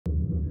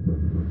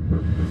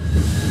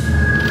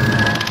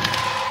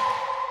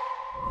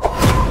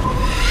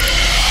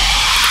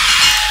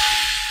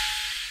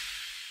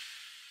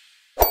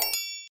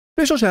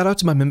Special shout out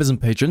to my members and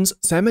patrons: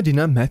 Sam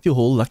Medina, Matthew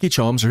Hall, Lucky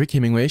Charms, Rick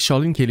Hemingway,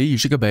 Charlene Kelly,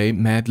 Yushika Bay,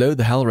 Madlow,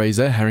 The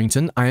Hellraiser,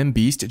 Harrington, I Am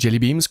Beast,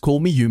 Jellybeams, Call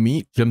Me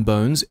Yumi, Jim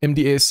Bones,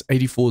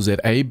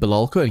 MDS84ZA,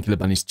 Balalko, and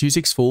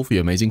KillerBunnies264 for your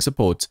amazing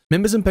support.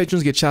 Members and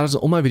patrons get shoutouts on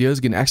all my videos,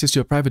 getting access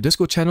to a private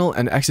Discord channel,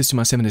 and access to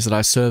my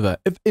 7SDI server.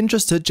 If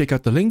interested, check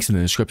out the links in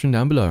the description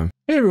down below.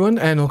 Hey everyone,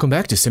 and welcome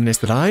back to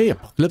 7SDI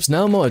Apocalypse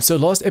Now mod. So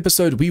last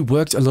episode, we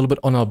worked a little bit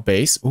on our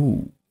base.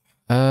 Ooh.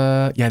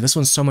 Yeah, this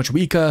one's so much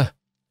weaker.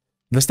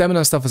 The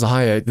stamina stuff is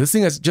higher. This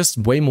thing has just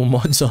way more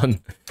mods on.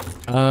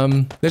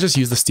 Let's just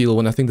use the steel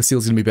one. I think the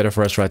steel's going to be better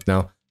for us right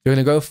now. We're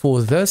going to go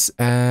for this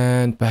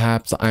and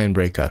perhaps the iron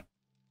breaker.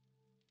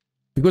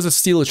 Because it's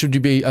steel, it should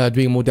be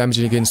doing more damage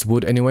against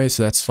wood anyway,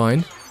 so that's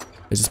fine.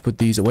 Let's just put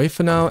these away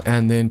for now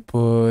and then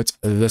put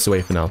this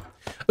away for now.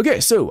 Okay,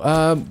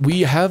 so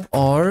we have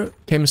our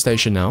chem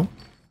station now.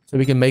 So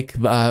we can make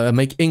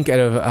ink at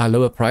a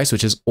lower price,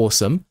 which is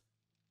awesome.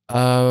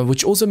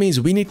 Which also means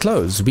we need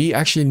clothes. We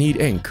actually need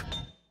ink.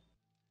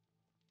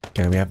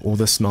 Okay, we have all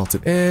this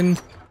smelted in.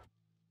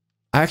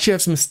 I actually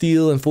have some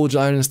steel and forged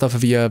iron and stuff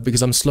over here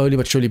because I'm slowly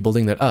but surely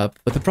building that up.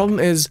 But the problem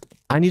is,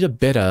 I need a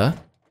better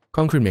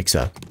concrete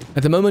mixer.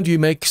 At the moment, you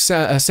make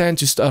sand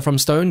from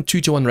stone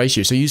 2:1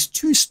 ratio. So you use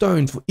 2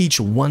 stone for each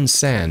 1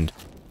 sand.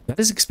 That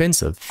is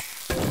expensive.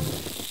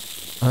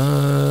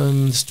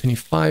 It's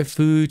 25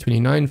 food,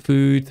 29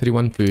 food,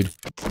 31 food.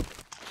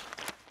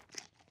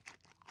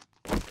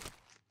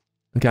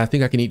 Okay, I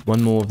think I can eat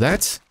one more of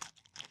that.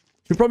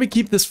 Should probably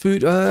keep this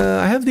food.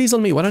 I have these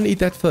on me. Why don't I eat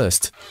that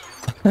first?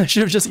 I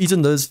should have just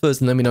eaten those first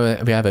and let me know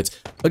we have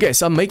it. Okay,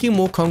 so I'm making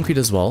more concrete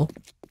as well.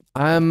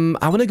 I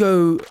want to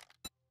go...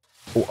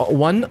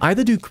 1,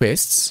 either do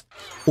quests,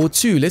 or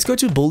 2, let's go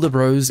to Builder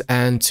Bros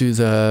and to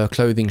the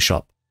clothing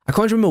shop. I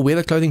can't remember where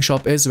the clothing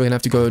shop is, so we're going to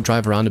have to go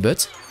drive around a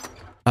bit.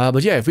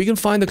 But yeah, if we can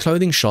find the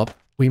clothing shop,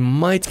 we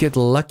might get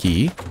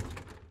lucky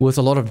with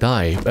a lot of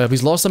dye.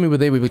 Because last time we were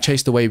there, we were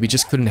chased away. We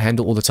just couldn't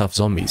handle all the tough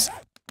zombies.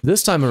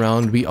 This time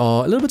around, we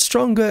are a little bit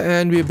stronger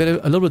and we're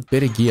a little bit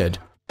better geared.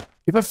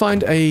 If I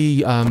find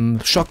a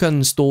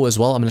shotgun store as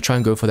well, I'm going to try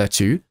and go for that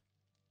too.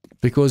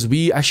 Because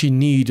we actually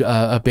need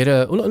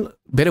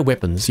better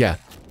weapons, yeah.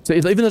 So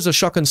even though there's a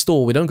shotgun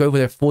store, we don't go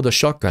there for the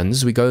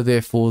shotguns, we go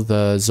there for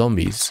the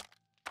zombies.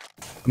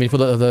 I mean, for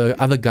the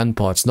other gun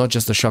parts, not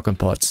just the shotgun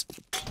parts.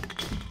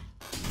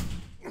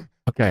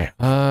 Okay,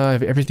 I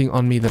have everything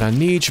on me that I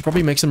need. Should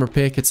probably make some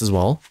repair kits as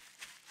well.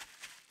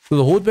 So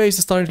the horde base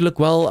is starting to look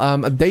well.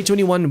 At day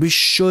 21, we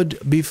should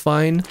be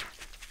fine.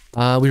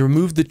 We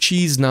removed the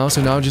cheese now,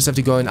 so now we just have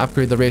to go and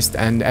upgrade the rest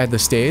and add the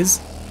stairs.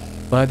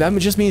 But that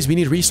just means we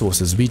need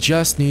resources. We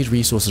just need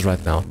resources right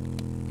now.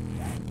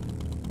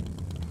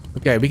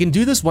 Okay, we can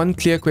do this one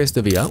clear quest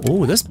over here.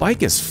 Oh, this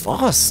bike is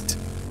fast.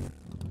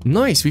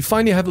 Nice, we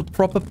finally have a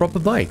proper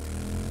bike.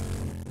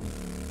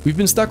 We've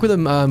been stuck with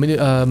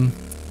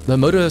the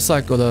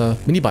motorcycle, the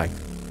mini bike,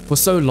 for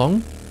so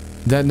long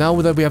that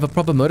now that we have a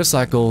proper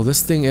motorcycle,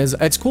 this thing is...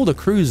 It's called a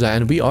cruiser,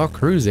 and we are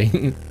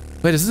cruising.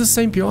 Wait, is this the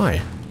same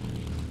POI?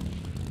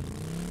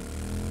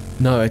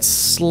 No, it's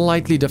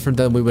slightly different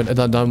than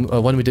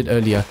one we did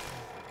earlier.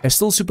 It's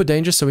still super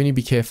dangerous, so we need to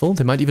be careful.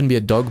 There might even be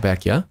a dog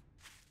back here.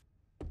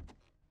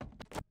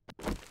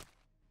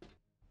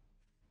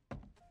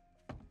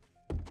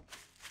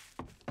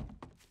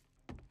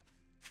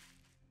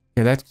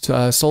 Okay,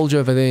 that soldier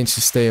over there needs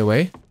to stay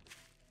away.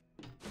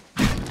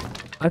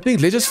 I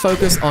think let's just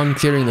focus on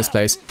clearing this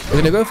place. We're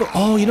gonna go for...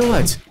 Oh, you know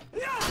what?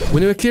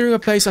 When we're clearing a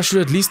place, I should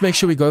at least make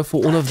sure we go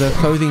for all of the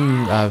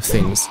clothing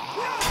things.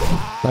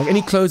 Like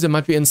any clothes that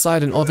might be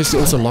inside, and obviously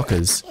also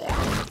lockers.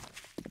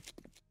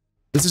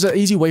 This is an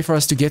easy way for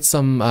us to get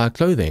some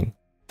clothing.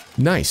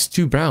 Nice,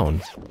 2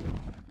 brown.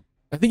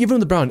 I think even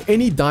the brown,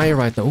 any dye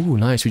right now. Oh,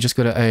 nice, we just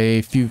got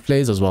a few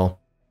flares as well.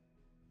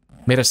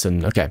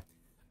 Medicine, okay.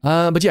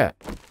 But yeah.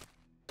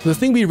 The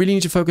thing we really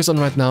need to focus on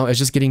right now is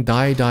just getting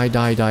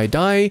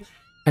dye.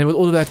 And with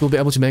all of that, we'll be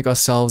able to make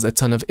ourselves a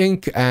ton of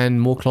ink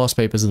and more class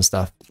papers and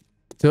stuff.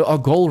 So our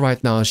goal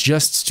right now is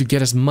just to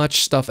get as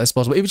much stuff as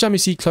possible. Every time you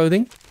see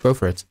clothing, go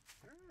for it.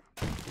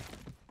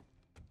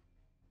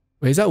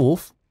 Wait, is that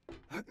wolf?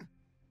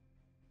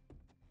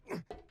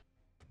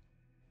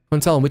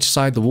 Can't tell on which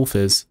side the wolf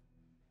is.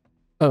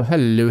 Oh,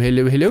 hello.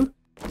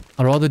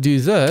 I'd rather do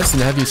this than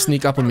have you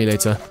sneak up on me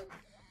later.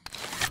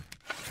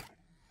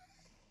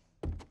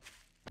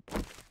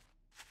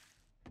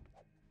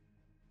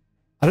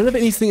 I don't have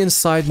anything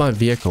inside my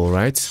vehicle,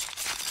 right?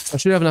 I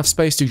should have enough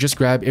space to just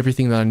grab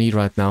everything that I need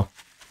right now.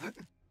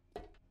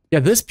 Yeah,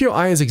 this pure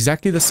eye is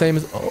exactly the same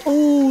as...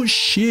 Oh,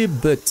 shit,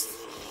 but...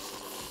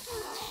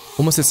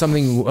 Almost did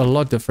something a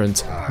lot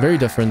different. Very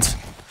different.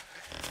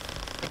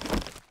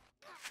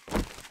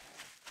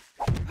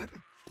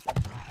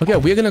 Okay,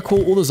 we're gonna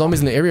call all the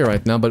zombies in the area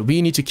right now, but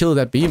we need to kill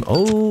that beam.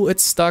 Oh,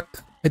 it's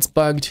stuck. It's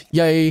bugged.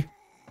 Yay.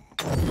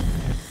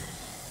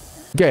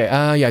 Okay,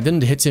 yeah, I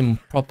didn't hit him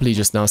properly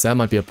just now, so that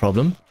might be a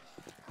problem.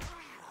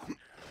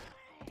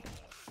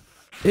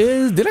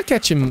 Did I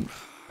catch him?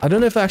 I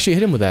don't know if I actually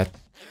hit him with that.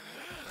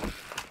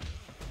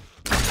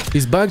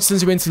 He's bugged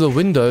since he went through the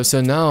window,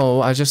 so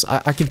now I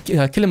can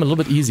kill him a little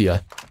bit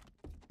easier.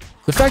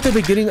 The fact that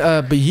we're getting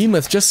a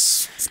behemoth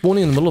just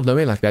spawning in the middle of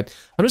nowhere like that,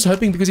 I'm just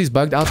hoping because he's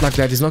bugged out like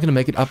that, he's not going to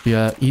make it up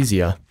here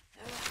easier.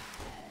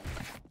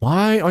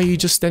 Why are you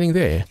just standing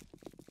there?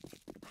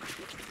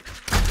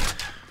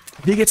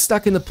 He gets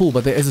stuck in the pool,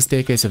 but there is a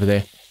staircase over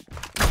there.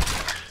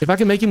 If I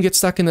can make him get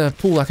stuck in the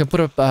pool, I can put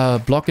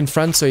a block in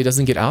front so he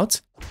doesn't get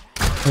out.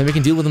 And then we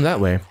can deal with him that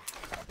way.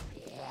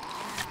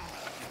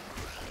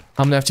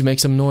 I'm gonna have to make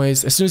some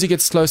noise. As soon as he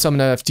gets close, I'm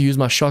gonna have to use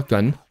my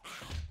shotgun.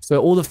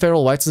 So all the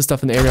feral whites and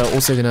stuff in the area are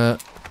also gonna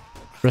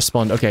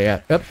respond. Okay,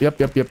 yeah.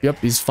 Yep.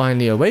 He's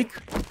finally awake.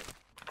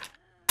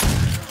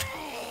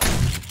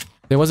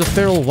 There was a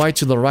feral white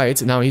to the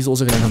right. Now he's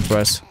also gonna come for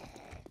us.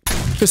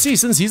 So see,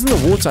 since he's in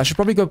the water, I should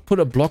probably go put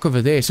a block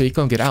over there so he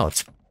can't get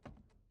out.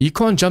 You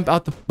can't jump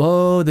out the...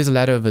 Oh, there's a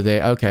ladder over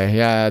there. Okay,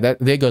 yeah,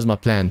 there goes my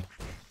plan.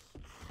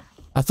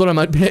 I thought I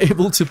might be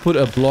able to put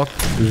a block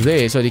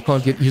there so that he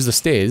can't use the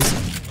stairs.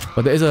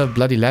 But there is a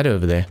bloody ladder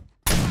over there.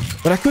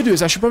 What I could do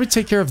is I should probably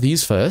take care of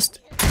these first.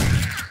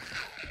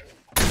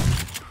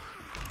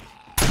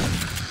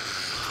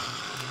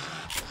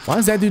 Why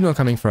is that dude not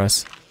coming for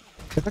us?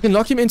 If I can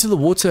lock him into the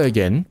water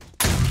again,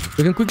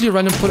 we can quickly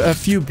run and put a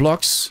few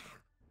blocks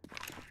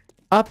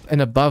up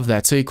and above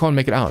that so he can't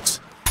make it out.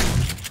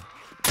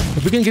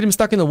 If we can get him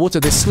stuck in the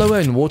water, they're slower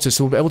in water,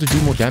 so we'll be able to do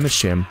more damage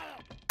to him.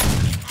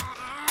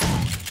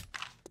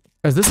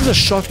 As this is a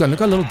shotgun, look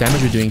how little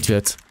damage we're doing to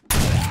it.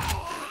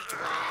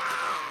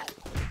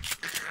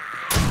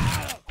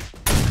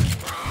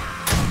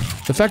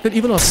 The fact that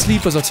even our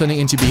sleepers are turning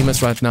into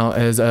behemoths right now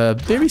is a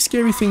very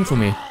scary thing for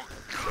me.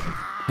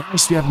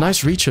 Nice, we have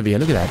nice reach over here,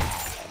 look at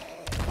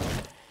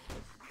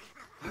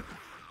that.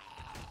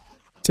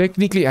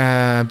 Technically,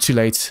 too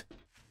late.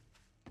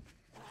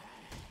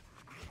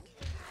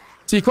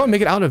 So you can't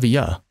make it out over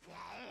here.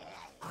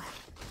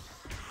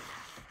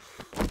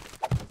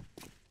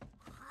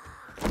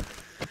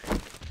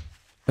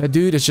 That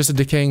dude is just a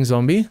decaying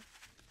zombie.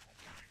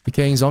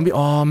 Decaying zombie.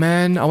 Oh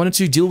man, I wanted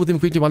to deal with him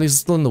quickly while he's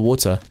still in the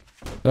water.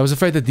 But I was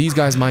afraid that these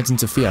guys might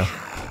interfere.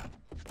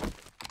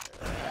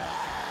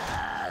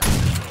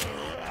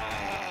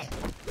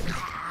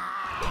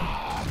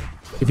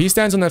 If he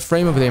stands on that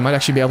frame over there, he might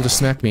actually be able to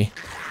smack me.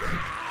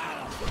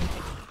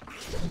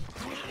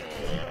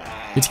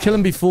 Need to kill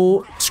him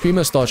before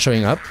screamers start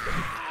showing up.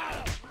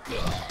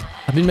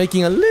 I've been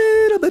making a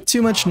little bit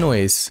too much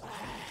noise.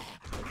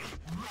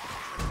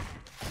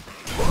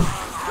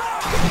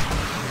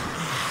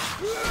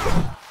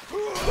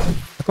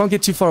 I can't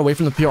get too far away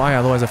from the POI,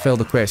 otherwise I fail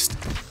the quest.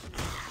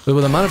 But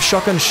with the amount of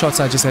shotgun shots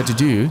I just had to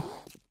do,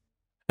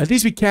 at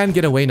least we can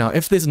get away now.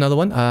 If there's another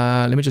one,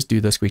 let me just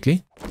do this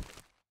quickly.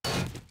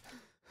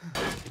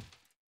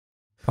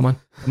 Come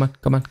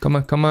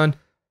on.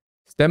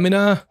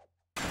 Stamina.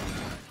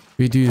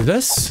 We do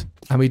this,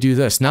 and we do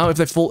this. Now if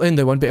they fall in,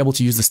 they won't be able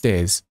to use the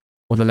stairs.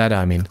 Or the ladder,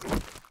 I mean.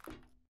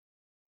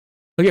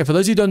 Okay, for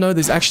those who don't know,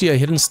 there's actually a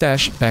hidden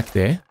stash back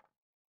there.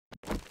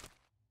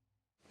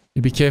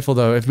 You be careful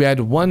though, if we had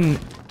one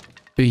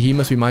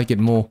behemoth, we might get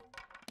more.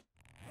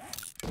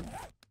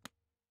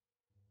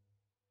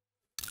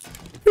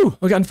 Whew.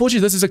 Okay,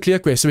 unfortunately this is a clear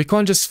quest, so we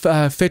can't just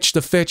fetch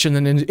the fetch, and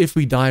then if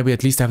we die, we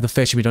at least have the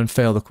fetch and we don't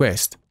fail the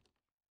quest.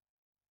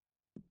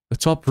 The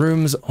top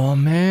rooms, oh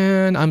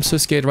man, I'm so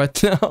scared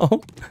right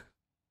now.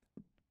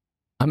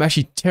 I'm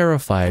actually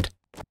terrified.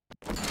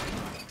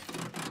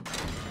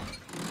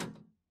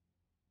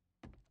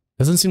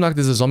 Doesn't seem like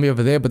there's a zombie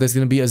over there, but there's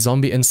going to be a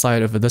zombie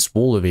inside over this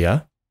wall over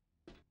here.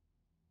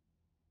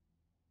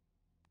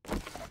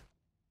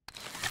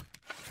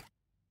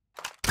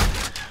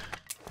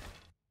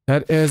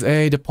 That is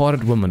a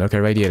departed woman. Okay,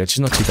 radiated. She's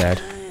not too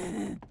bad.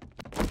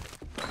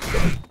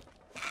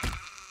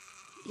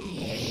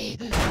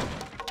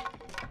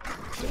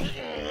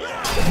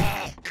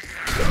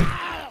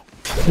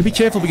 Be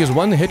careful because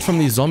one hit from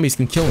these zombies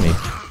can kill me.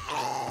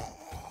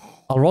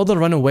 I'll rather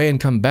run away and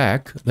come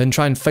back than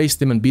try and face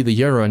them and be the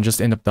hero and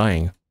just end up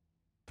dying.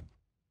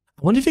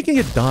 I wonder if you can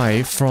get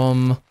dye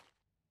from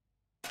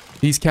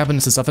these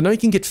cabinets and stuff. I know you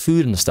can get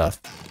food and stuff,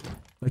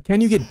 but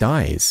can you get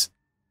dyes?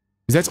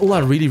 Because that's all I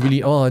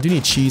really... Oh, I do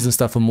need cheese and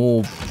stuff for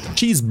more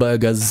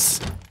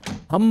cheeseburgers.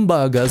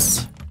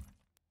 Hamburgers.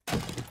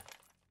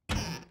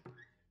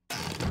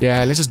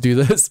 Yeah, let's just do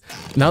this.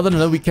 Now that I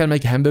know we can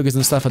make hamburgers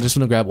and stuff, I just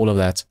want to grab all of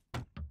that.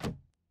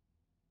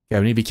 Okay,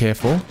 we need to be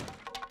careful.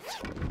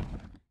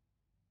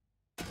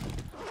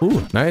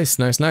 Ooh, nice.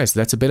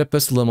 That's a better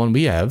pistol than one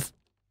we have.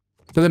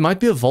 So there might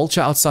be a vulture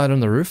outside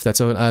on the roof. That's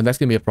going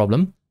to be a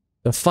problem.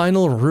 The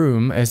final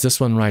room is this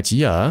one right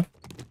here.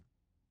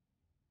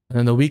 And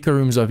then the weaker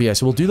rooms over here.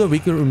 So we'll do the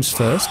weaker rooms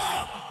first.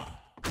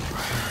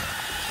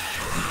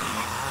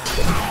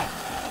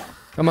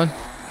 Come on.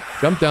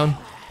 Jump down.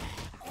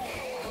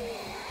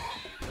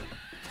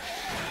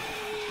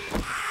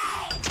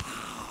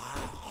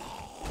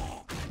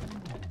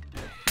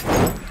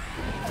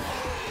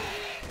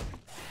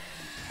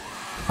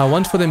 I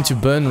want for them to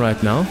burn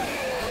right now.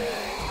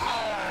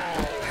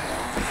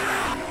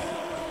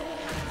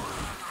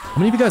 I'm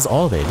many of you guys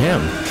are there?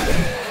 Damn.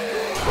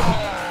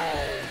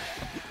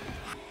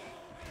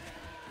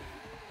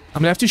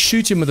 I'm gonna have to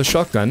shoot him with a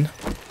shotgun.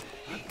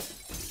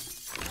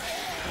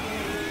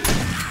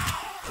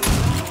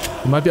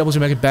 You might be able to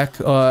make it back,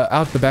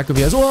 out the back of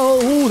here. Whoa,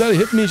 ooh, that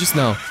hit me just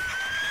now.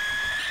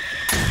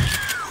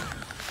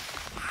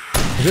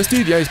 This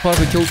dude, yeah, he's part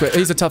of the kill squad.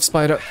 He's a tough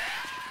spider.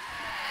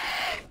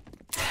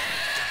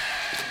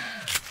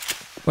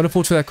 What a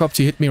fault for that cop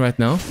to hit me right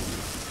now.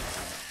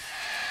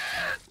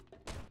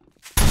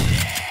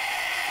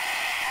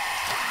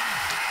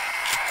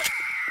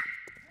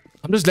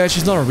 I'm just glad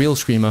she's not a real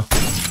screamer.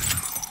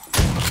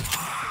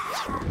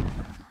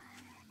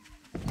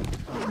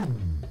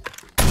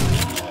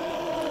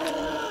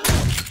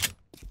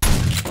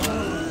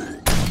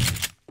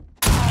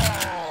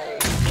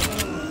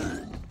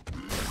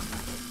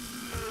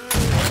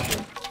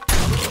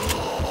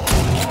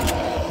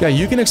 Yeah,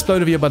 you can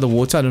explode over here by the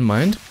water, I don't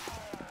mind.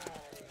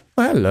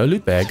 Oh, hello,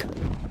 loot bag.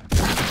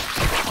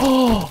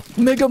 Oh,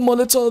 mega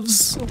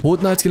molotovs!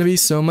 Horde night's gonna be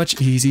so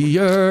much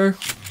easier.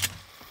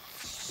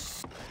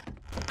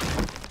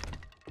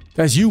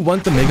 Guys, you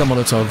want the mega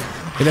molotov.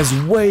 It has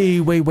way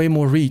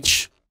more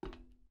reach.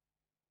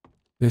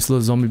 There's still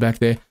a zombie back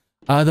there.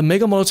 The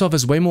mega molotov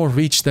has way more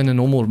reach than a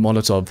normal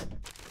molotov.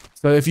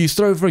 So if you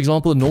throw, for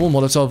example, a normal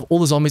molotov, all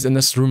the zombies in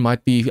this room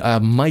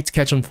might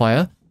catch on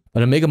fire.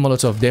 But a mega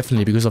molotov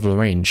definitely because of the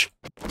range.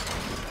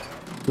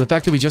 The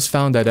fact that we just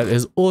found that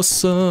is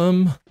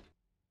awesome.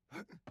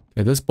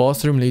 Okay, this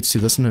bathroom leads to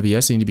this one over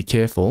here, so you need to be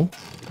careful.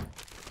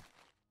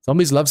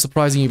 Zombies love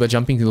surprising you by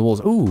jumping through the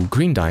walls. Ooh,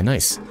 green dye,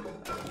 nice.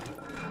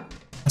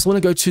 I just want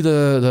to go to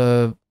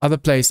the other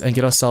place and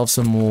get ourselves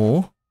some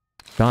more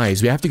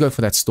dyes. We have to go for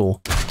that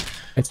store.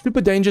 It's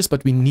super dangerous,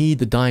 but we need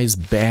the dyes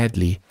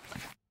badly.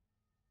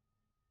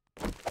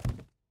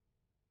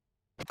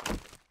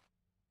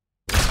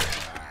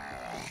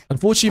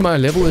 Unfortunately, my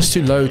level is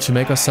too low to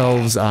make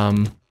ourselves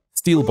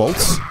steel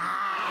bolts.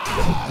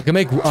 I can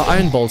make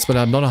iron bolts, but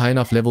I'm not a high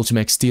enough level to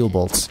make steel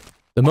bolts.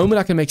 The moment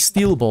I can make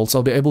steel bolts,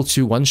 I'll be able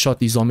to one-shot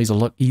these zombies a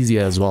lot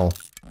easier as well.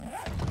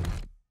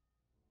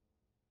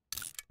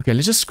 Okay,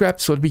 let's just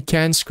scrap what we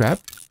can scrap.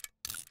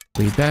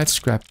 Read that,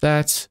 scrap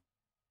that.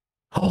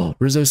 Oh,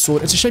 Rizzo's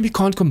sword. It's a shame you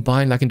can't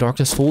combine, like in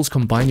Darkness Falls,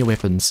 combine your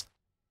weapons.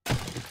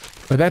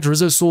 But that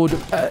Rizzo sword,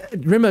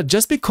 remember,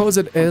 just because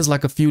it is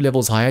like a few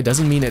levels higher,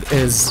 doesn't mean it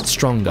is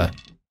stronger.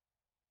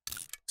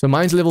 So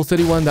mine's level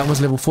 31, that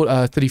one's level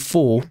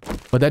 34,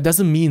 but that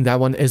doesn't mean that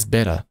one is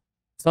better.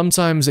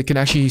 Sometimes it can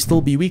actually still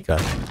be weaker.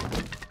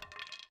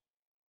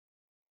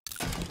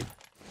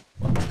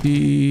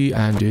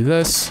 And do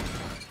this.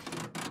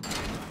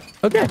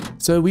 Okay,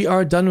 so we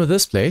are done with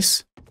this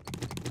place.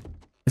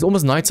 It's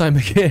almost nighttime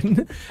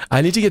again.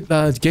 I need to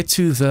get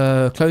to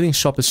the clothing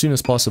shop as soon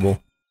as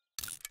possible.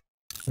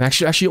 And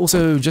actually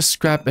also just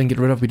scrap and get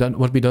rid of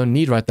what we don't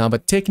need right now,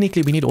 but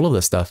technically we need all of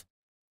this stuff.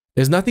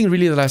 There's nothing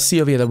really that I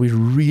see over here that we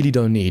really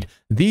don't need.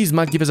 These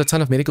might give us a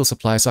ton of medical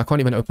supplies, so I can't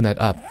even open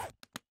that up.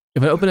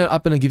 If I open it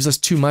up and it gives us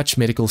too much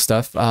medical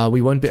stuff,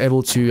 we won't be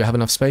able to have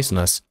enough space on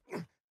us.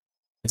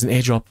 It's an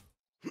airdrop.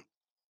 I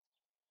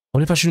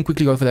wonder if I shouldn't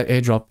quickly go for that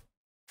airdrop.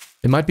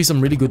 There might be some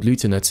really good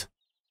loot in it.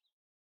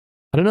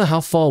 I don't know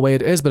how far away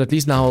it is, but at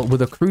least now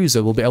with a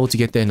cruiser, we'll be able to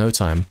get there in no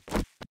time.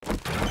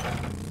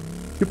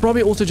 You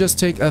probably also just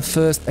take a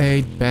first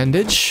aid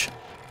bandage.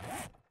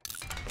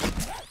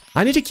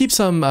 I need to keep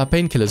some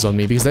painkillers on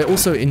me because they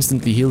also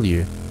instantly heal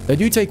you. They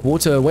do take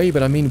water away,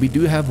 but I mean, we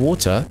do have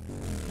water.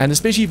 And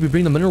especially if we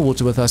bring the mineral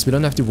water with us, we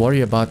don't have to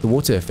worry about the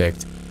water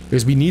effect.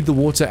 Because we need the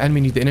water and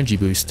we need the energy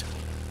boost.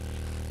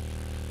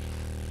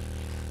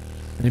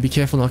 I need to be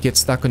careful not to get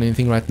stuck on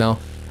anything right now.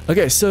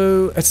 Okay,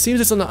 so it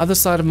seems it's on the other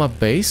side of my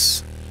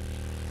base.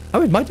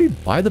 Oh, it might be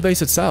by the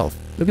base itself.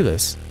 Look at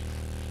this.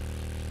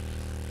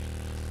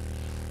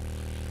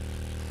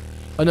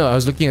 Oh no, I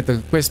was looking at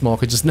the quest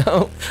marker just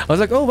now. I was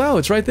like, oh wow,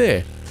 it's right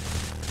there.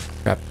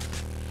 Crap.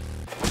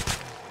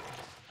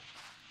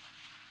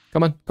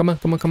 Come on, come on,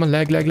 come on, come on,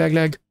 lag, lag, lag,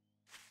 lag.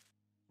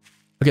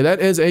 Okay, that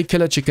is a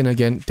killer chicken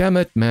again. Damn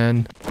it,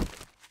 man.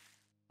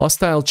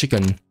 Hostile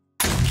chicken.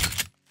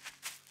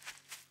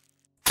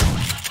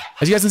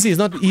 As you guys can see, it's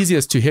not the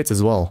easiest to hit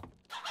as well.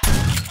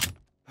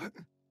 I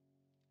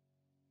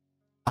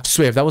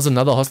swear, if that was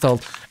another hostile...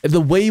 The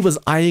way he was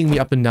eyeing me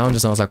up and down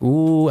just now, I was like,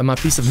 ooh, am I a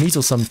piece of meat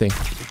or something?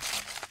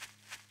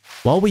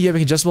 While we're here, we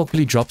can just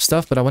quickly drop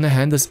stuff, but I want to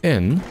hand this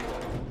in.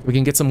 We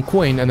can get some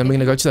coin, and then we're going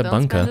to go to that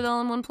bunker. Don't spend it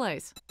all in one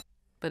place.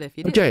 But if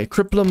you do... Okay,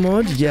 Crippler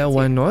mod, yeah,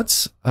 why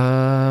not?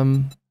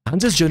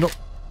 Hunter's Journal...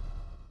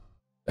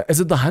 Is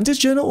it the Hunter's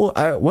Journal,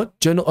 or what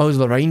journal? Oh,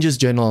 the Ranger's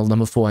Journal,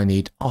 number 4 I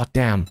need. Oh,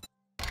 damn.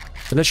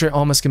 Military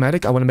armor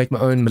schematic. I want to make my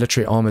own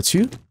military armor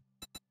too.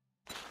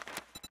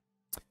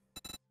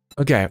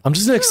 Okay, I'm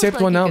just going to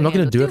accept one now. I'm not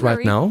going to do it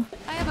right now.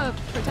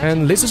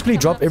 And let's just quickly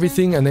drop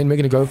everything and then we're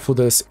going to go for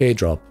this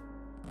airdrop.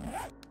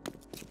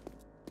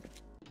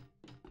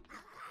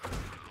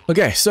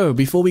 Okay, so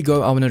before we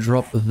go, I want to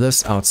drop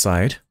this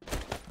outside.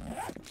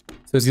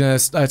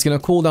 So it's gonna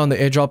cool down the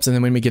airdrops, and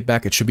then when we get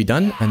back, it should be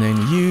done. And then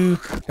you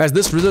guys,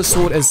 this Ritter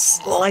sword is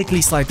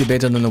slightly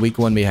better than the weak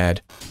one we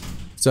had.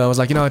 So I was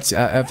like, you know,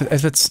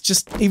 if it's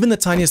just even the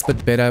tiniest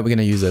bit better, we're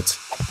gonna use it.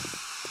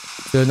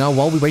 So now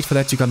while we wait for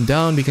that to come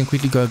down, we can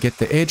quickly go get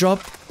the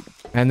airdrop.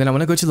 And then I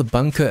want to go to the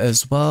bunker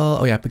as well.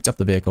 Oh yeah, I picked up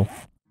the vehicle.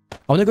 I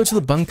want to go to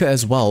the bunker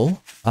as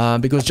well,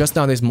 because just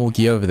now there's more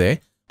gear over there.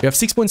 We have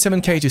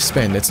 6.7k to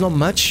spend. It's not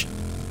much,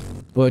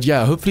 but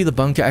yeah, hopefully the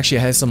bunker actually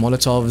has some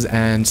Molotovs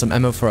and some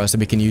ammo for us that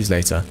we can use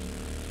later.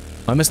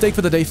 My mistake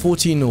for the day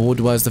 14 horde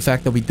was the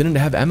fact that we didn't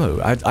have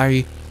ammo.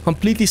 I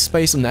completely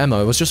spaced on the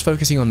ammo. I was just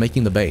focusing on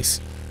making the base.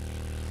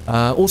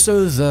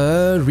 Also,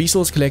 the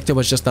resource collector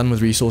was just done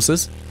with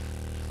resources.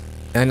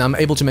 And I'm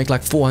able to make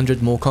like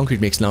 400 more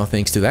concrete mix now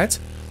thanks to that.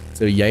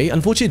 So yay.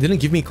 Unfortunately, it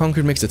didn't give me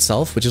concrete mix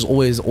itself, which is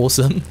always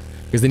awesome,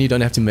 because then you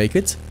don't have to make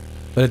it.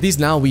 But at least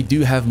now we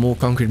do have more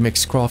concrete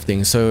mix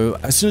crafting, so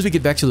as soon as we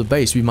get back to the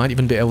base, we might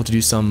even be able to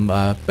do some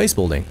base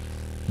building.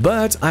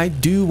 But I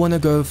do want to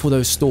go for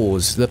those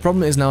stores. The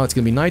problem is now it's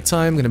going to be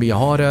nighttime, going to be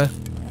harder.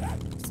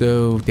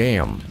 So,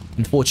 damn.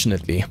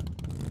 Unfortunately.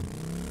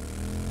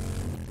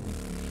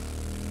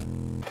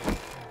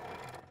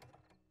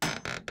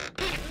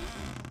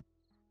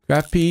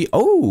 Crappy.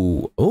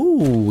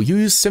 Oh,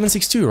 use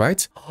 7.62,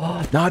 right?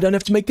 Oh, now I don't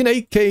have to make an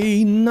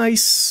AK.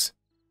 Nice.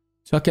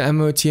 Shotgun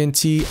ammo,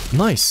 TNT.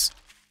 Nice.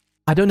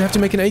 I don't have to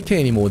make an AK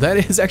anymore. That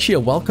is actually a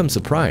welcome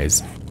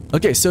surprise.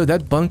 Okay, so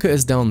that bunker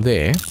is down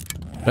there.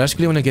 But I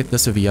actually want to get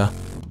this over here.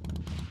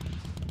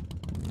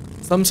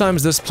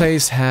 Sometimes this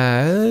place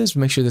has...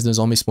 Make sure there's no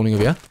zombie spawning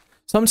over here.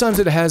 Sometimes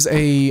it has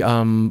a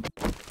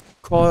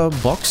car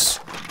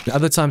box. And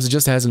other times it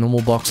just has a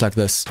normal box like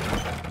this.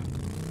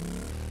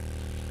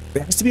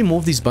 There has to be more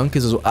of these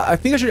bunkers as well. I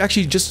think I should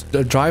actually just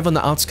drive on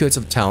the outskirts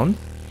of town.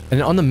 And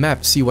then on the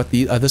map, see what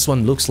this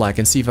one looks like.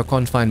 And see if I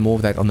can't find more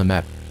of that on the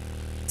map.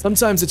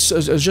 Sometimes it's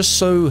just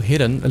so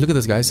hidden. Look at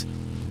this, guys.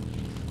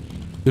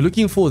 You're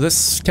looking for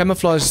this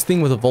camouflage thing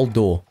with a vault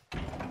door.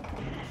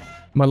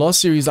 My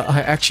last series,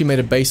 I actually made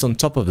a base on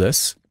top of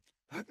this.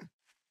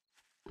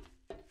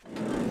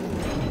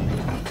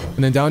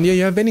 And then down here,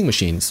 you have vending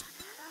machines.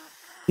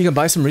 You can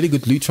buy some really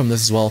good loot from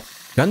this as well.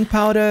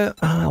 Gunpowder,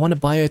 I want to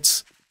buy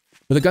it.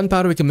 With the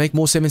gunpowder, we can make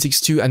more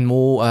 7.62 and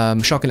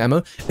more shotgun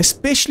ammo.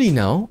 Especially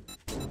now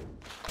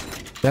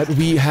that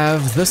we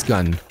have this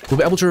gun. We'll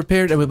be able to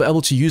repair it and we'll be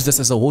able to use this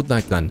as a horde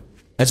night gun.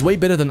 That's way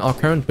better than our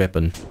current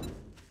weapon.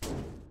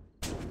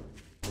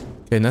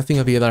 Okay, nothing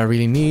over here that I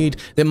really need.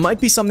 There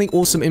might be something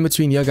awesome in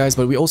between here, guys,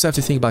 but we also have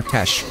to think about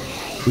cash.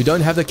 We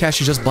don't have the cash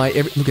to just buy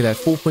every... Look at that,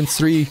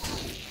 4.3.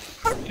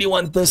 I really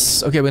want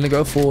this. Okay, we're gonna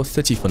go for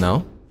 30 for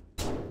now.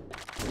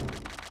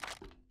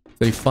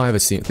 35, it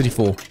seems.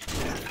 34.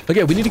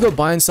 Okay, we need to go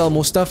buy and sell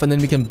more stuff, and then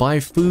we can buy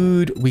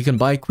food. We can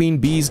buy queen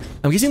bees.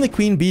 I'm guessing the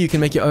queen bee, you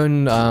can make your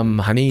own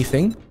honey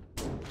thing.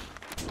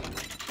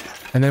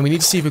 And then we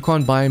need to see if we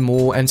can't buy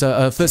more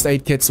first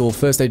aid kits or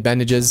first aid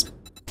bandages.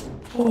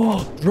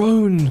 Oh,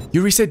 drone!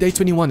 You reset day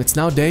 21. It's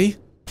now day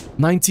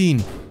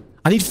 19.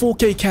 I need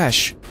 4k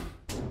cash.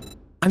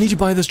 I need to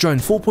buy this drone.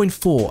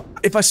 4.4.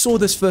 If I saw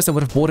this first, I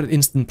would have bought it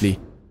instantly.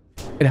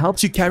 It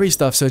helps you carry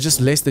stuff, so it's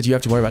just less that you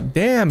have to worry about.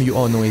 Damn, you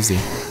are noisy.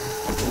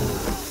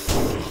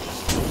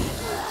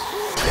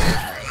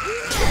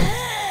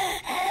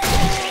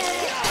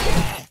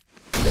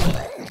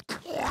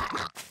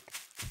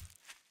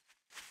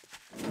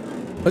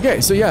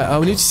 Okay, so yeah,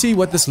 we need to see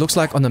what this looks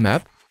like on the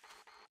map.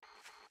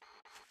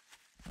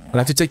 I'll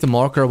have to take the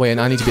marker away,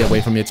 and I need to be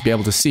away from it to be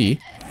able to see.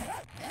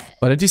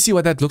 But I do see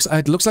what that looks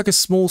like. It looks like a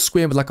small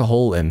square with like a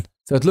hole in.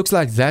 So it looks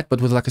like that,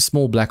 but with like a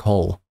small black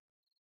hole.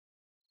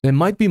 There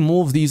might be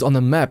more of these on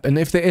the map, and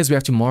if there is, we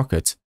have to mark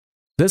it.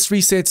 This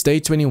resets day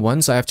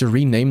 21, so I have to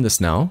rename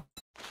this now.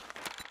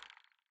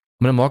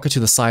 I'm gonna mark it to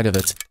the side of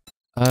it.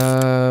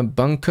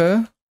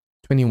 Bunker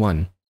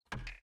 21.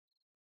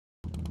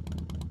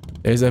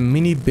 There's a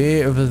mini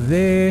bear over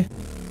there.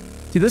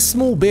 See, this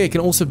small bear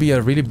can also be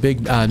a really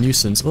big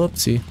nuisance.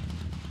 Oopsie.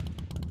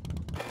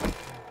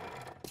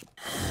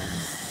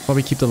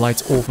 Probably keep the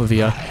lights off of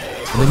here.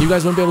 And then you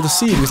guys won't be able to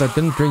see because I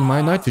didn't bring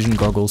my night vision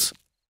goggles.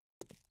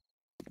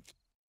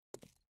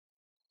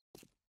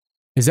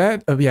 Is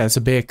that... Oh, yeah, it's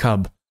a bear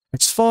cub.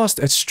 It's fast,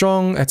 it's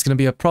strong, it's going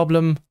to be a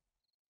problem.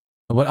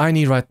 What I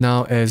need right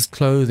now is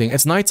clothing.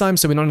 It's nighttime,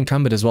 so we're not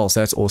encumbered as well, so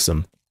that's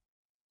awesome.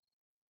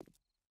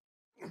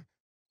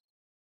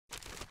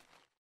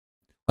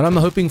 What I'm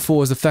hoping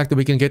for is the fact that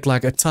we can get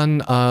like a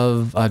ton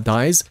of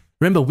dyes.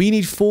 Remember, we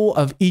need 4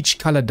 of each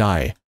color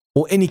dye.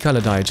 Or any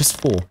color dye,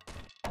 just 4.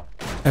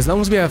 As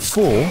long as we have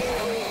 4...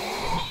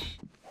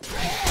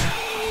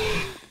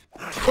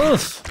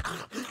 Oof!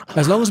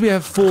 As long as we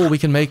have 4, we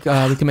can make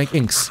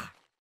inks.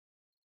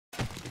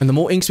 And the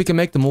more inks we can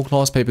make, the more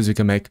class papers we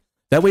can make.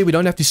 That way we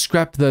don't have to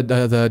scrap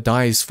the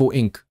dyes for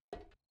ink.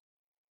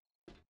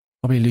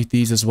 Probably loot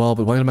these as well,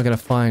 but what am I going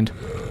to find?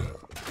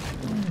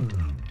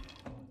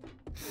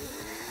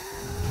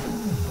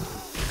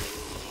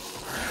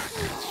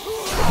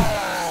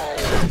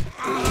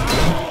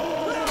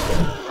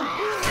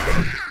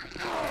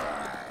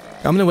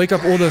 I'm gonna wake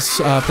up all this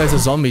place of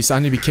zombies, so I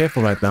need to be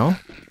careful right now.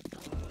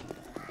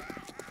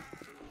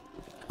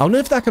 I wonder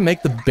if I can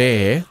make the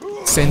bear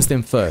sense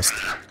them first.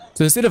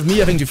 So instead of me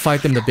having to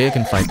fight them, the bear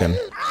can fight them.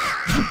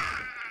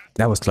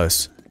 That was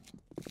close.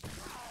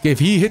 Okay, if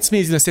he hits me,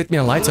 he's gonna set me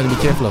on light, so I need to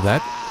be careful of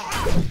that.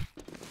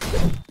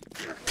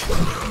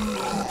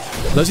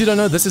 Those who don't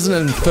know, this is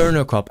an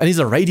Inferno cop, and he's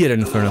a radiated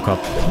Inferno cop.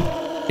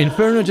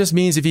 Inferno just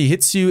means if he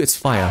hits you, it's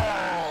fire.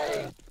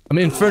 I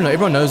mean, Inferno,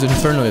 everyone knows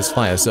Inferno is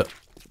fire, so...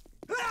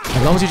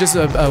 As long as you're just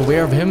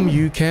aware of him,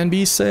 you can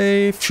be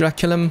safe. Should I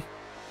kill him?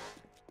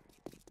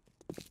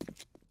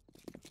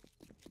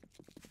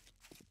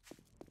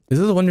 Is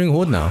this a wandering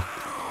horde now?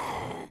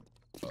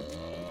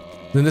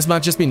 Then this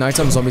might just be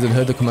nighttime zombies that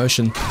heard the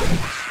commotion.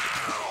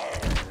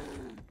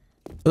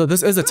 Although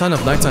this is a ton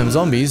of nighttime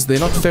zombies, they're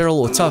not feral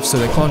or tough, so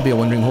they can't be a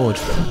wandering horde.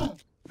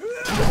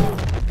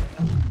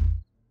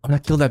 I'm gonna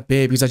kill that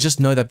bear because I just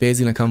know that bear's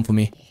gonna come for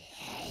me.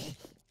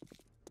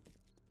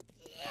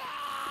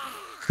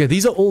 Okay,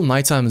 these are all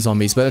nighttime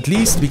zombies, but at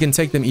least we can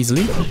take them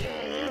easily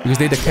because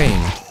they're decaying.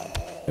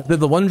 If they're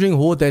the wandering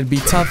horde, they'd be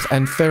tough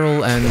and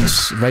feral and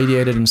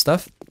radiated and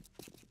stuff.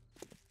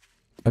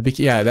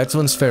 Yeah, that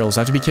one's feral, so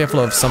I have to be careful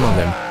of some of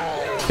them.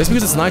 Just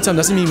because it's nighttime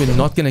doesn't mean we're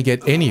not gonna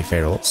get any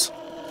ferals.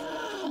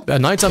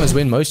 Nighttime is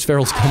when most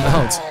ferals come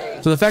out.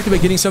 So the fact that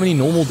we're getting so many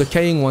normal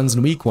decaying ones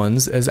and weak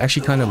ones is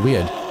actually kind of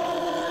weird.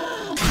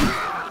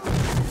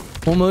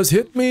 Almost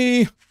hit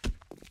me!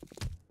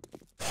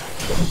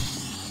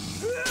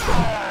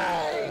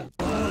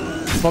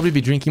 Probably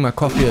be drinking my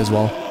coffee as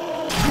well.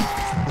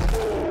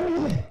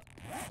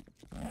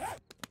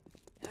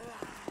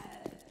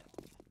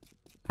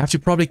 I have to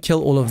probably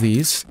kill all of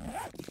these.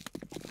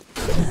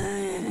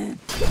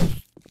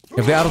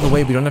 If they're out of the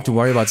way, we don't have to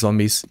worry about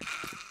zombies.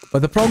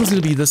 But the problem is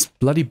going to be this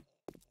bloody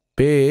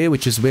bear,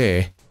 which is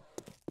where?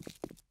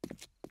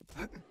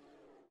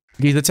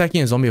 He's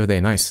attacking a zombie over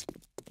there, nice.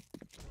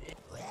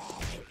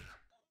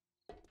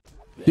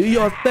 Do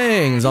your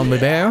thing, zombie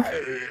bear.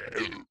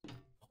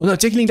 Well, no,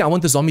 technically I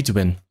want the zombie to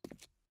win.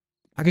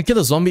 I can kill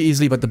the zombie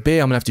easily, but the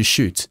bear I'm going to have to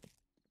shoot.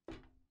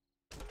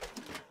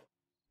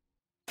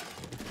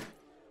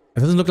 It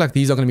doesn't look like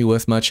these are going to be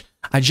worth much.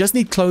 I just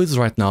need clothes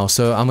right now,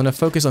 so I'm going to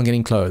focus on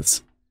getting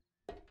clothes.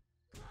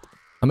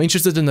 I'm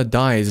interested in the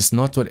dyes, it's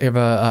not whatever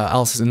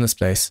else is in this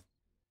place.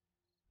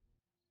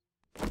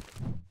 I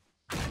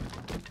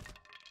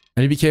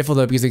need to be careful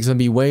though, because there's going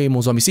to be way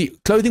more zombies. See,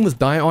 clothing with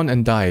dye on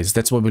and dyes,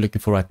 that's what we're looking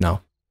for right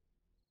now.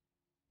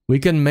 We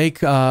can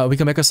make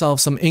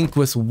ourselves some ink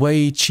with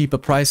way cheaper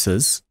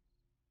prices.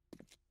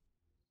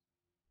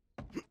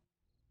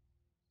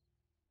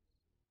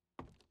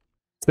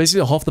 It's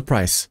basically half the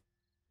price.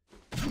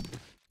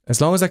 As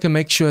long as I can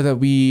make sure that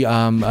we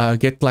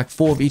get like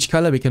 4 of each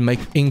color, we can make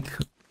ink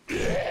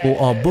for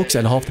our books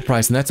at half the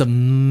price. And that's a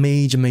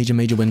major, major,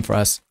 major win for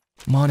us.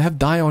 Come on, have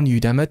dye on you,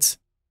 damn it.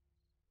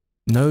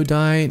 No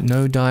dye,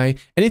 no dye.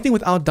 Anything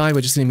without dye,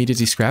 we're just going to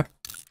immediately scrap.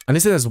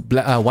 Unless it has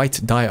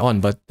white dye on,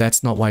 but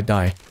that's not white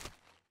dye.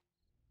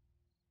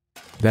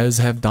 Those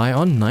have dye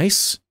on,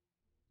 nice.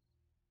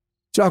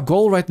 So our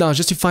goal right now is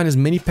just to find as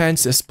many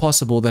pants as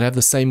possible that have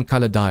the same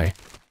color dye.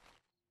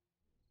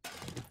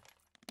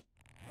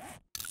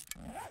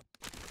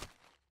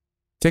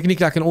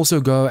 Technically, I can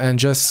also go and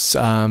just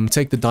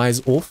take the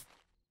dyes off.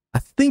 I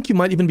think you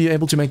might even be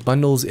able to make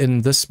bundles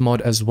in this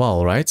mod as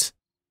well, right?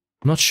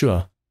 I'm not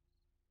sure.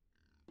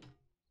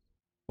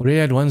 Already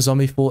had one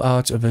zombie fall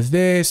out over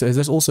there, so is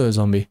this also a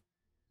zombie?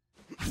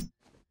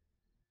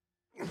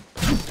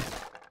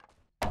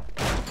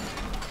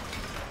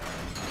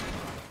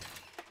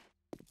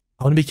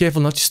 I want to be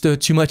careful not to stir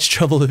too much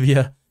trouble over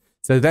here.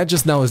 So that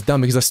just now was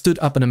dumb because I stood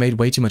up and I made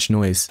way too much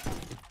noise.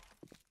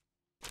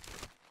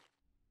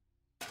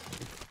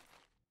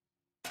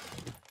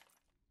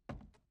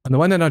 On the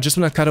one hand, I just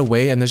want to cut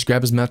away and just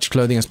grab as much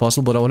clothing as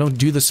possible, but I want to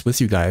do this with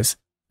you guys.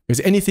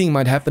 Because anything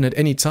might happen at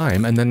any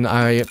time, and then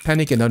I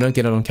panic and I don't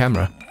get it on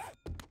camera.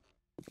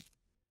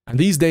 And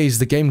these days,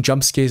 the game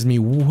jump scares me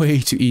way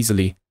too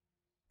easily.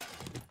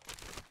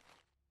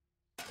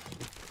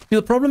 See,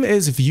 the problem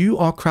is, if you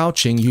are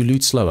crouching, you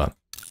loot slower.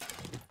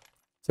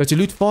 So to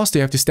loot faster,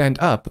 you have to stand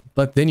up,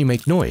 but then you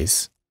make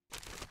noise.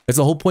 That's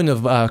the whole point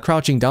of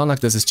crouching down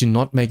like this, is to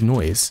not make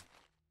noise.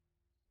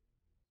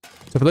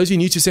 So for those of you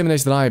new to 7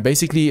 Days to Die,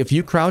 basically, if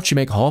you crouch, you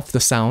make half the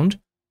sound,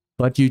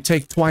 but you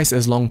take twice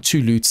as long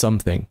to loot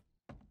something.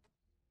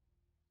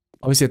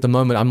 Obviously, at the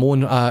moment, I'm more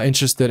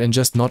interested in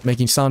just not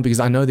making sound, because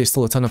I know there's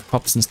still a ton of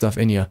crops and stuff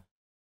in here.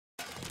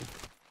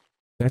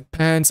 That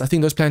pants, I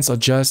think those pants are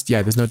just,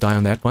 yeah, there's no dye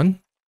on that one.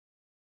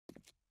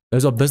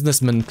 Those are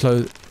businessman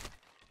clothes.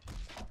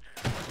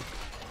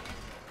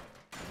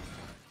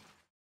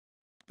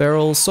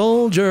 Feral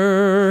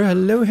soldier,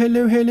 hello,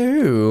 hello,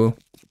 hello.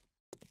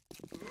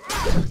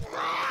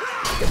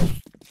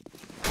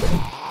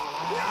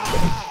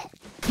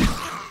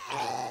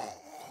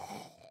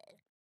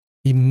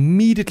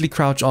 Immediately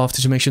crouch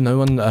after to make sure no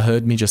one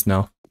heard me just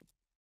now.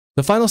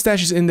 The final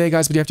stash is in there,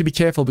 guys, but you have to be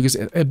careful because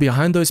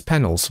behind those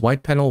panels,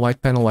 white panel,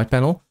 white panel, white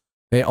panel,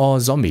 there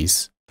are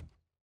zombies.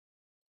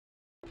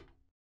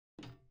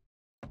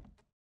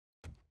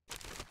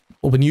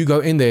 or when you go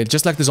in there,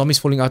 just like the zombies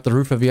falling out the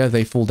roof over here,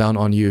 they fall down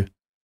on you.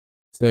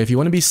 So if you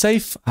want to be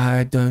safe,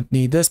 I don't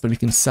need this, but we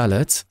can sell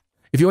it.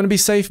 If you want to be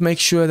safe, make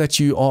sure that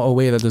you are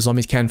aware that the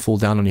zombies can fall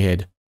down on your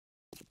head.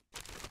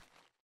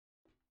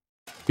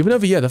 Even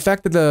over here, the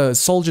fact that the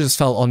soldiers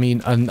fell on me,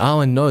 and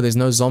now I know there's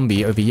no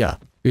zombie over here.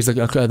 Because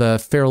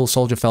the feral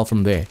soldier fell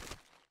from there.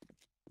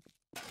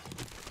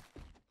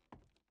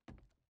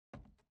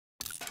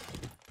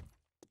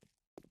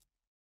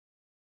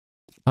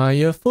 Are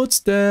your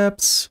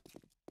footsteps?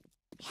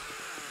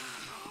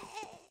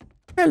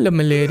 Hello,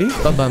 my lady.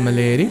 Bye-bye, my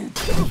lady.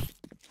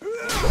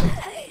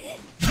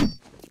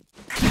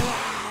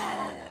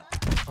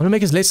 I want to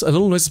make as less, a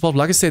little noise as possible.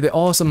 Like I said, there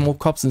are some more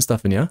cops and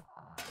stuff in here.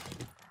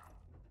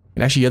 You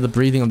can actually hear the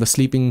breathing of the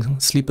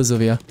sleepers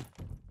over here.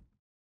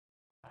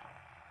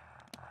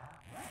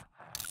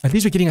 At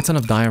least we're getting a ton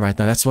of dye right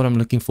now. That's what I'm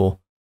looking for.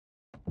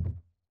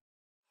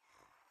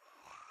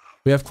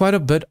 We have quite a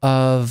bit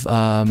of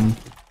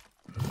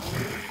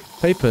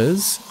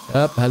papers.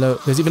 Hello.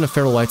 There's even a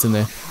feral white in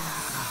there.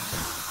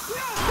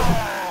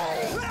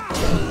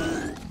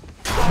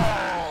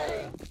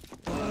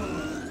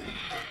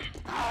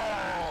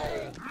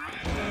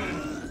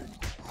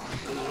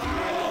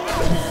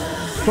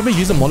 Probably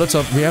use a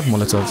Molotov. We have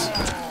Molotovs.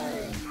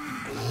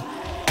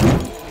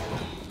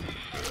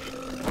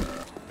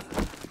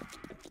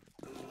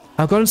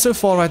 I've gotten so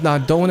far right now, I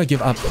don't want to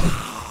give up.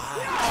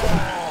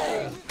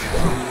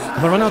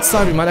 If I run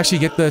outside, we might actually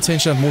get the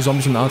attention of more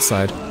zombies from the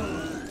outside.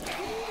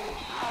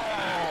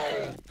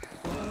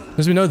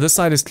 Because we know this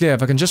side is clear.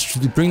 If I can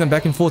just bring them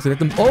back and forth and let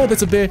them... Oh,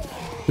 that's a bear!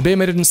 The bear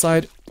made it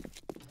inside.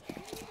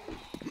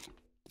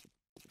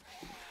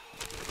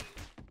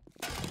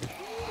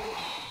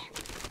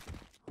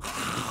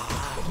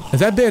 Is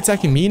that bear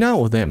attacking me now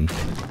or them?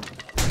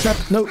 Trap!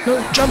 No,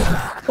 no, jump!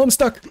 Oh, I'm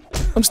stuck!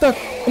 I'm stuck!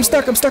 I'm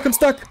stuck! I'm stuck! I'm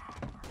stuck!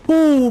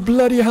 Oh,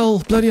 bloody hell!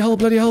 Bloody hell!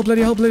 Bloody hell!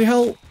 Bloody hell! Bloody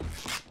hell!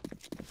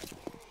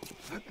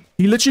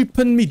 He literally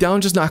pinned me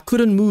down just now. I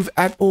couldn't move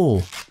at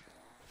all.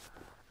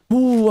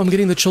 Ooh, I'm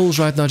getting the chills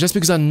right now just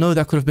because I know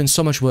that could have been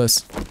so much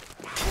worse.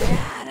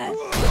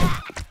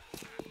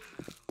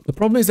 The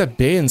problem is that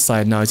bear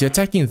inside now. Is he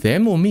attacking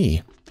them or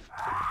me?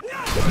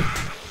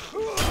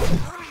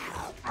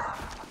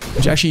 I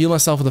should actually heal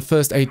myself with the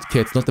first aid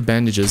kit, not the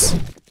bandages.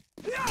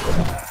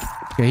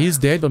 Okay, he's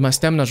dead, but my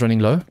stamina's running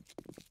low.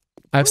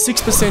 I have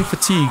 6%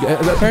 fatigue.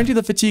 Apparently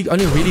the fatigue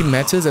only really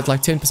matters at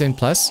like 10%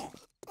 plus.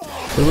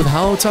 But with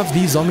how tough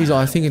these zombies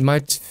are, I think it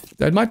might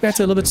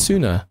matter a little bit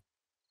sooner.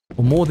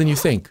 Or more than you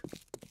think.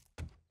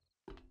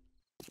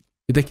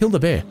 Did they kill the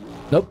bear?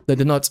 Nope, they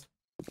did not.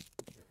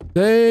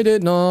 They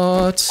did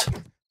not.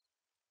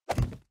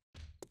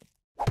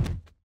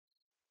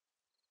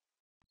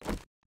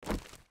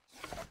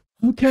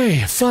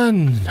 Okay,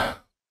 fun.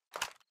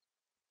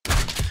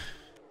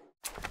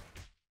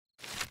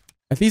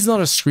 At least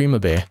not a screamer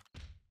bear.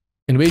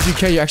 In Waves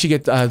UK, you actually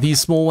get these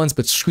small ones,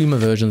 but screamer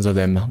versions of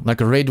them.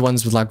 Like red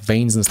ones with like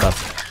veins and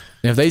stuff.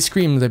 And if they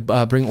scream, they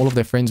bring all of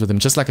their friends with them,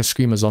 just like a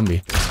screamer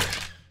zombie.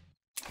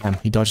 Damn,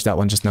 he dodged that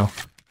one just now.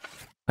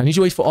 I need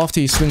to wait for after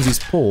he swings his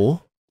paw.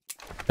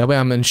 That way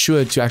I'm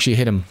ensured to actually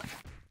hit him.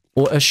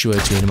 Or assured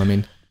to hit him, I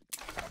mean.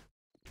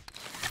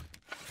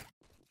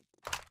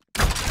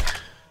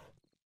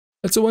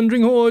 That's a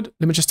wandering horde.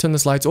 Let me just turn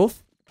this light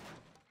off.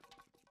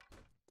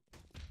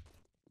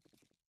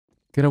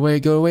 Get away,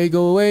 go away,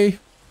 go away.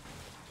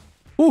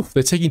 Ooh,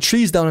 they're taking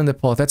trees down in their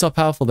path. That's how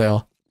powerful they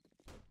are.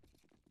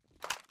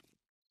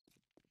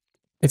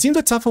 It seems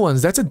the tougher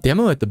ones. That's a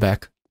demo at the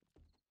back.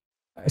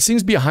 It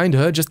seems behind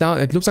her just now.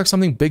 It looks like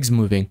something big's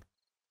moving.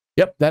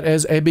 Yep, that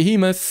is a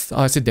behemoth.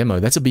 Oh, it's a demo.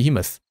 That's a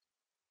behemoth.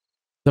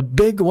 The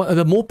big one,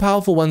 the more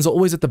powerful ones are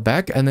always at the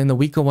back, and then the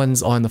weaker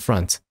ones are in the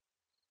front.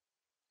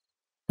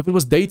 If it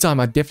was daytime,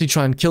 I'd definitely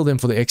try and kill them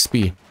for the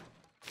XP.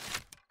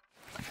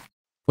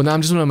 For now,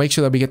 I'm just going to make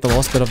sure that we get the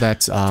last bit of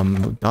that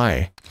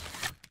dye.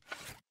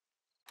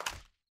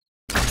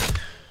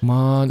 Come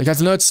on.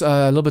 Guys, I know it's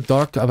a little bit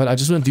dark, but I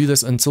just want to do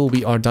this until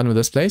we are done with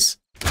this place.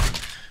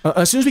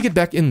 As soon as we get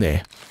back in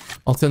there,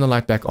 I'll turn the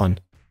light back on.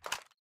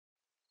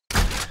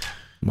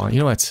 Come on, you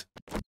know what?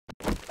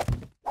 Can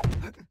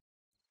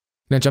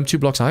I jump 2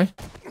 blocks high?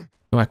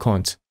 No, I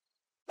can't.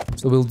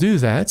 So we'll do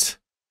that.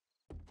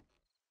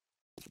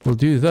 We'll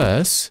do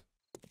this.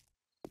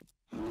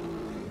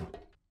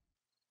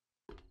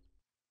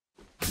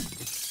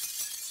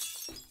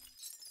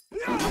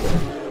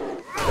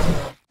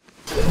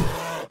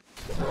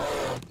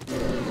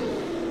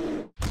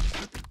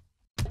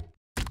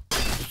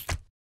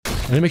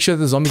 I need to make sure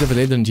that the zombies over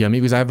there didn't hear me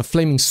because I have a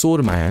flaming sword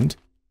in my hand.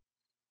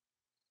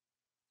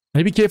 I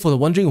need to be careful. The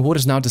wandering horde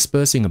is now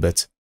dispersing a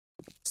bit.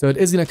 So it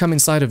is going to come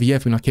inside of here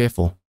if we're not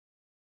careful.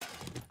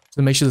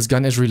 So make sure this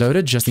gun is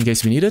reloaded just in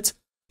case we need it.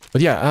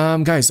 But yeah,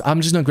 guys,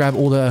 I'm just going to grab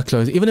all the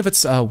clothes. Even if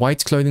it's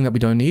white clothing that we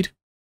don't need,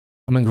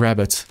 I'm going to grab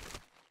it.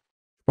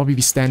 Probably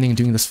be standing and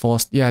doing this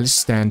fast. Yeah, let's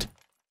stand.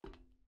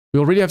 We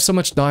already have so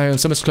much dye and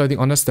so much clothing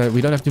on us that we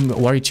don't have to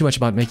worry too much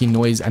about making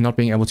noise and not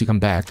being able to come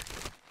back.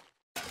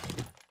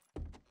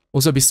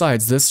 Also,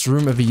 besides, this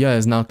room over here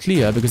is now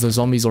clear because the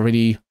zombies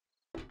already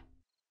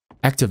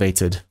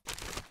activated.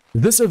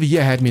 This over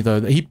here had me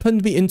though. He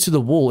pinned me into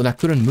the wall and I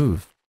couldn't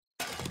move.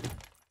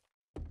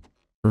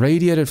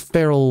 Radiated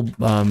feral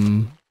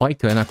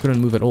biker and I couldn't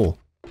move at all.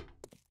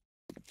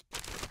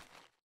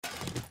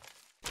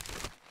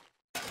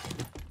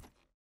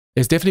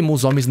 There's definitely more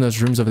zombies in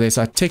those rooms over there,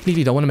 so I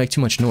technically don't want to make too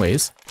much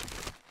noise.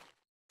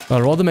 But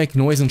I'd rather make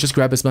noise and just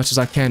grab as much as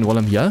I can while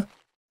I'm here.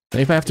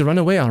 And if I have to run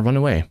away, I'll run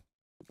away.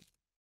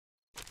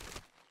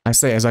 I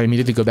say as I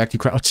immediately go back to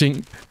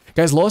crouching.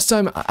 Guys, last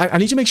time, I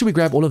need to make sure we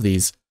grab all of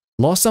these.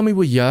 Last time we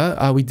were here,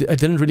 it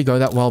didn't really go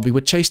that well. We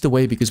were chased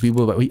away because we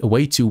were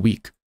way too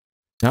weak.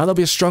 Now that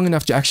we're strong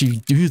enough to actually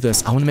do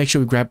this, I want to make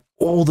sure we grab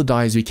all the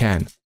dyes we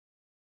can.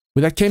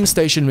 With that chem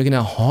station, we're going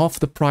to half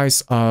the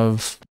price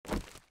of...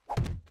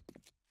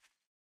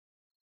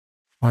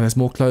 Oh, there's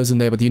more clothes in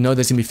there, but you know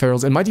there's going to be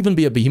ferals. It might even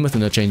be a behemoth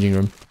in the changing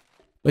room.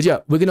 But yeah,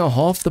 we're going to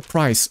half the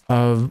price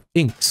of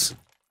inks.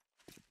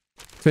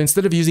 So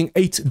instead of using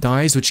 8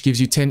 dyes, which gives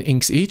you 10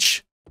 inks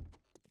each,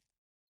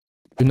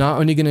 we're now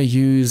only going to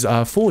use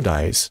 4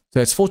 dyes. So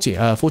it's 40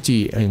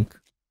 ink.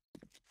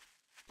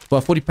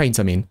 Well, 40 paints,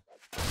 I mean.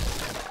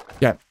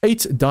 Yeah,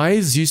 8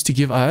 dyes used to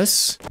give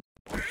us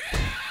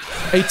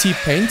 80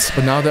 paint,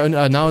 but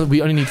now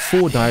we only need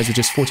 4 dyes, which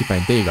is 40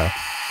 paint. There you go.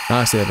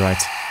 Now I said it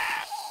right.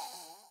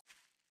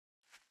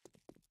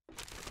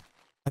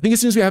 I think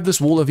as soon as we have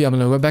this wall over here, I'm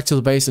going to go back to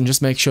the base and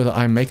just make sure that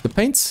I make the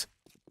paints.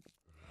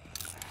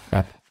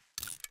 Crap.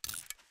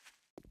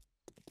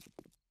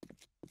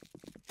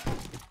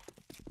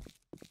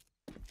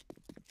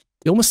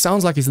 It almost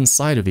sounds like he's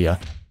inside of here.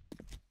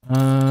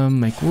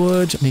 Make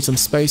wood. Need some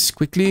space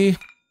quickly.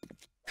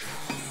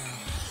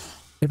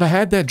 If I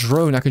had that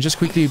drone, I could just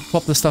quickly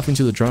pop the stuff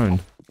into the drone.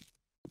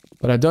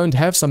 But I don't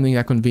have something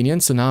that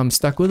convenient, so now I'm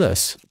stuck with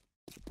this.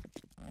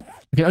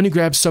 I can only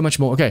grab so much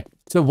more. Okay,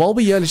 so while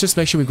we're here, let's just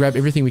make sure we grab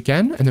everything we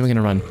can, and then we're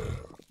gonna run.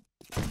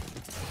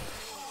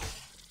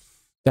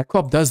 That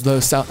cop does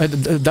though sound...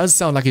 It does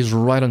sound like he's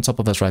right on top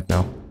of us right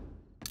now.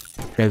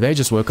 Okay, they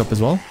just woke up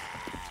as well.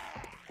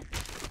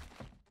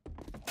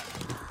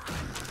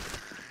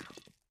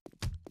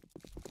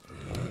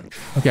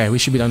 Okay, we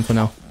should be done for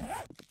now.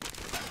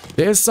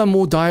 There's some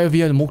more dye over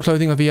here, more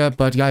clothing over here,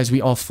 but guys,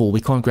 we are full.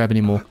 We can't grab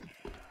any more.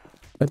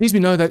 At least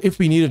we know that if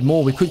we needed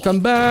more, we could come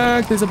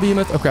back. There's a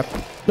behemoth. Oh, crap.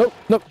 No,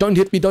 no, don't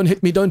hit me, don't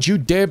hit me, don't you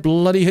dare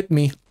bloody hit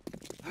me.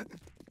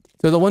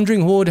 So the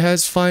wandering horde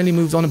has finally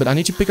moved on a bit. I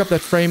need to pick up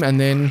that frame and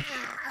then...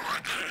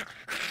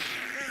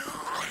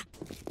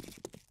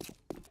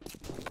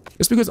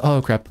 Just because...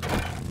 Oh, crap.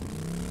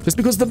 Just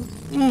because the...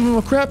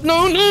 Oh, crap.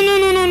 No, no, no,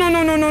 no, no,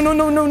 no, no, no, no,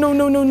 no, no, no,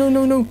 no, no, no,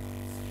 no, no.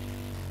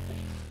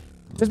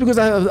 Just because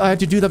I had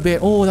to do that bit.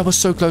 Oh, that was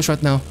so close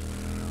right now.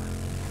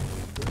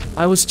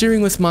 I was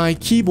steering with my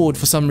keyboard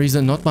for some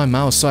reason, not my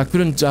mouse, so I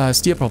couldn't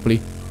steer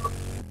properly.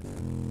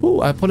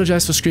 Oh, I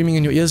apologize for screaming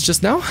in your ears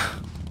just now.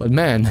 But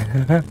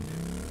man...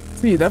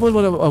 See, that was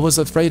what I was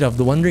afraid of.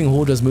 The wandering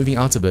horde was moving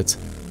out a bit.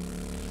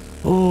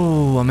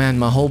 Oh, man,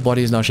 my whole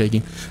body is now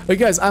shaking. Okay,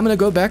 guys, I'm gonna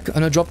go back. I'm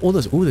gonna drop all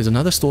this. Oh, there's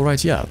another store right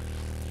here.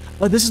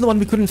 Oh, this is the one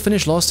we couldn't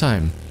finish last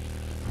time.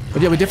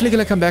 But yeah, we're definitely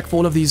gonna come back for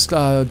all of these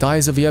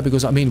dyes over here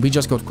because, I mean, we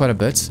just got quite a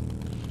bit.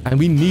 And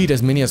we need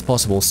as many as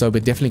possible, so we're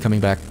definitely coming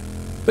back.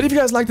 But if you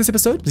guys like this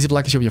episode, please hit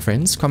like and share with your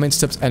friends. Comments,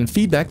 tips, and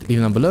feedback, leave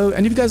them down below.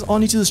 And if you guys are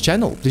new to this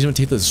channel, please don't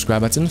hit the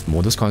subscribe button for more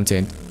of this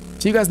content.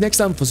 See you guys next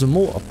time for some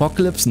more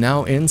Apocalypse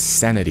Now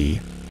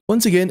insanity.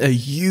 Once again, a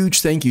huge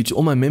thank you to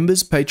all my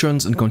members,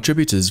 patrons, and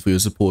contributors for your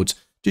support.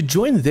 To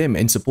join them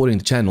in supporting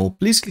the channel,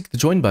 please click the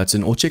join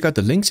button or check out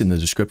the links in the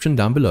description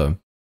down below.